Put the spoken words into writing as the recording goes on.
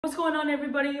What's going on,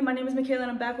 everybody? My name is Michaela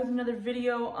and I'm back with another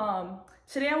video.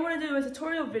 Today I want to do a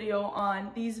tutorial video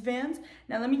on these Vans.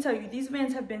 Now let me tell you, these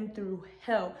Vans have been through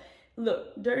hell.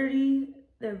 Look, dirty,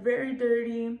 they're very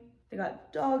dirty, they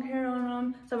got dog hair on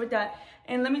them, stuff like that.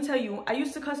 And let me tell you, I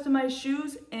used to customize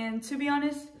shoes, and to be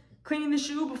honest, cleaning the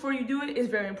shoe before you do it is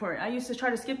very important. I used to try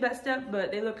to skip that step,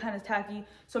 but they look kind of tacky.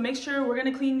 So make sure we're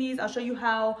gonna clean these. I'll show you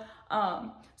how.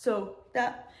 So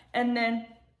that, and then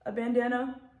a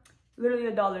bandana, literally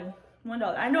 $1.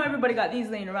 I know everybody got these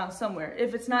laying around somewhere.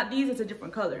 If it's not these, it's a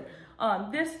different color.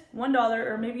 This $1,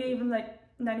 or maybe even like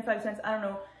 95 cents, I don't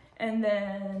know. And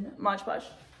then Mod Podge,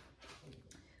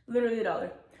 literally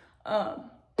 $1.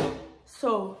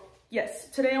 So yes,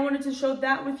 today I wanted to show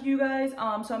that with you guys.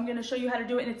 So I'm gonna show you how to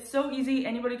do it, and it's so easy.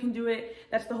 Anybody can do it.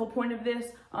 That's the whole point of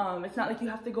this. It's not like you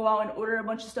have to go out and order a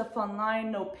bunch of stuff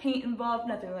online. No paint involved,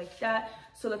 nothing like that.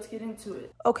 So let's get into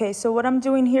it. Okay, so what I'm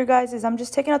doing here, guys, is I'm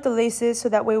just taking out the laces so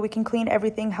that way we can clean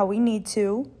everything how we need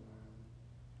to.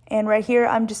 And right here,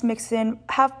 I'm just mixing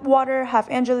half water,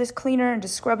 half Angelus cleaner, and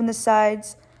just scrubbing the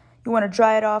sides. You want to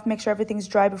dry it off. Make sure everything's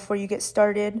dry before you get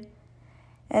started.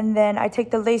 And then I take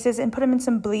the laces and put them in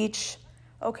some bleach.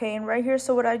 Okay, and right here,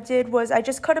 so what I did was I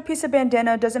just cut a piece of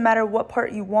bandana. Doesn't matter what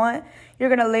part you want. You're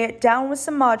going to lay it down with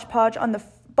some Mod Podge on the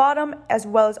bottom as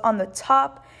well as on the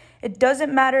top. It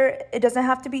doesn't matter. It doesn't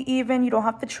have to be even. You don't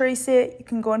have to trace it. You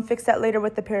can go and fix that later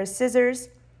with a pair of scissors.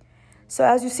 So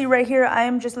as you see right here, I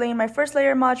am just laying my first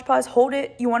layer of Mod Podge. Hold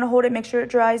it. You want to hold it. Make sure it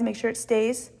dries. Make sure it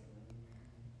stays.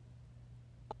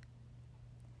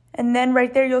 And then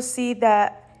right there, you'll see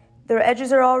that the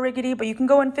edges are all rickety, but you can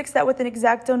go and fix that with an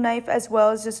X-Acto knife as well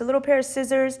as just a little pair of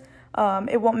scissors.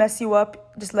 It won't mess you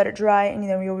up. Just let it dry, and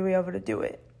then you'll be able to do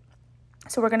it.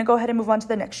 So we're going to go ahead and move on to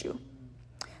the next shoe.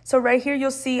 So right here,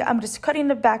 you'll see I'm just cutting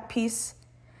the back piece,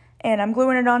 and I'm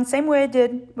gluing it on same way I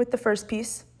did with the first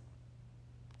piece.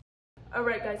 All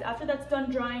right, guys, after that's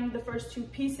done drying the first two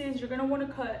pieces, you're going to want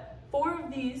to cut 4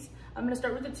 of these. I'm going to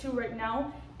start with the 2 right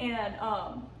now, and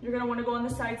you're going to want to go on the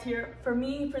sides here. For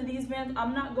me, for these Vans,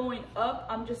 I'm not going up.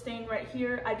 I'm just staying right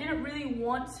here. I didn't really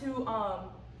want to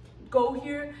go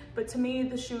here, but to me,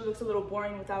 the shoe looks a little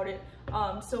boring without it.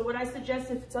 So what I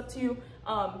suggest, if it's up to you,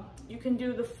 you can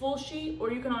do the full sheet, or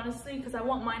you can honestly, because I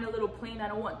want mine a little plain, I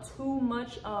don't want too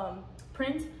much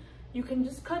print. You can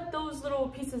just cut those little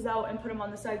pieces out and put them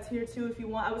on the sides here too if you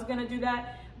want. I was going to do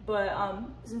that, but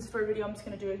since for a video, I'm just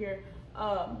going to do it here.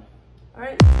 All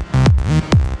right.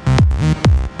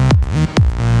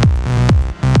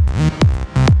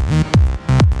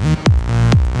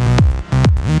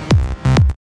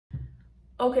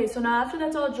 Okay, so now after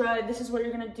that's all dried, this is what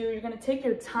you're gonna do. You're gonna take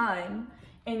your time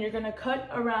and you're gonna cut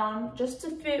around just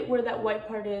to fit where that white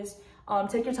part is.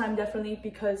 Take your time definitely,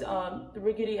 because the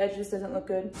rickety edge just doesn't look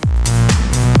good.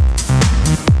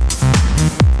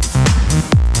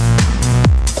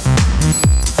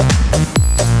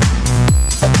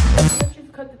 Once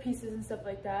you've cut the pieces and stuff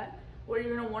like that, what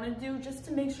you're gonna want to do, just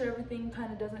to make sure everything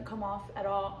kind of doesn't come off at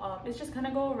all, is just kind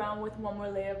of go around with one more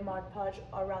layer of Mod Podge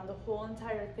around the whole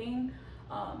entire thing.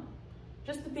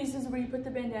 Just the pieces where you put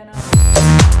the bandana.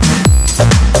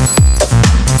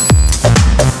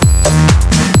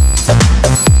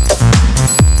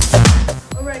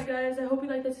 Alright guys, I hope you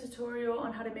liked this tutorial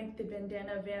on how to make the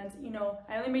bandana Vans. You know,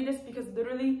 I only made this because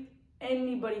literally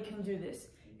anybody can do this.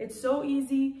 It's so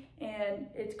easy, and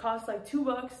it costs like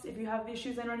 $2. If you have these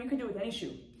shoes laying around, you can do it with any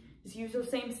shoe. Just use those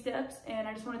same steps, and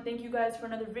I just want to thank you guys for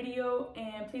another video,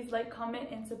 and please like, comment,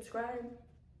 and subscribe.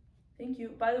 Thank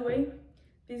you. By the way,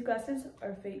 these glasses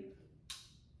are fake,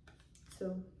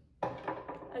 so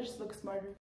I just look smarter.